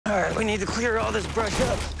All right, we need to clear all this brush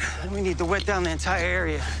up. And we need to wet down the entire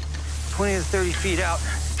area, 20 to 30 feet out.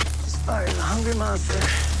 This fire is a hungry monster.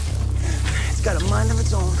 It's got a mind of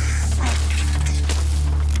its own.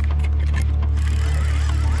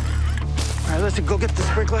 All right, let's go get the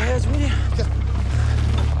sprinkler heads, will you?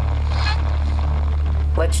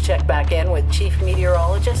 Let's check back in with Chief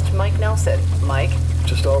Meteorologist Mike Nelson. Mike?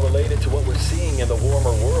 Just all related to what we're seeing in the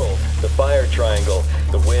warmer world. The fire triangle,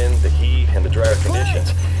 the wind, the heat, and the drier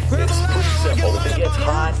conditions. It's pretty simple. If it gets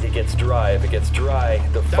hot, it gets dry. If it gets dry,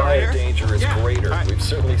 the fire danger is greater. We've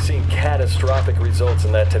certainly seen catastrophic results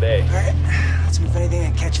in that today. All right, let's move anything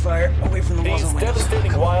that catch fire away from the walls and These windows.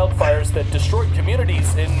 devastating wildfires that destroyed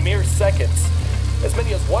communities in mere seconds. As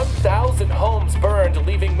many as 1,000 homes burned,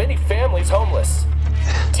 leaving many families homeless.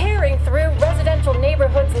 Tearing through residential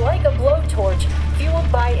neighborhoods like a blowtorch,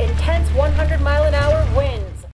 fueled by intense 100-mile-an-hour winds.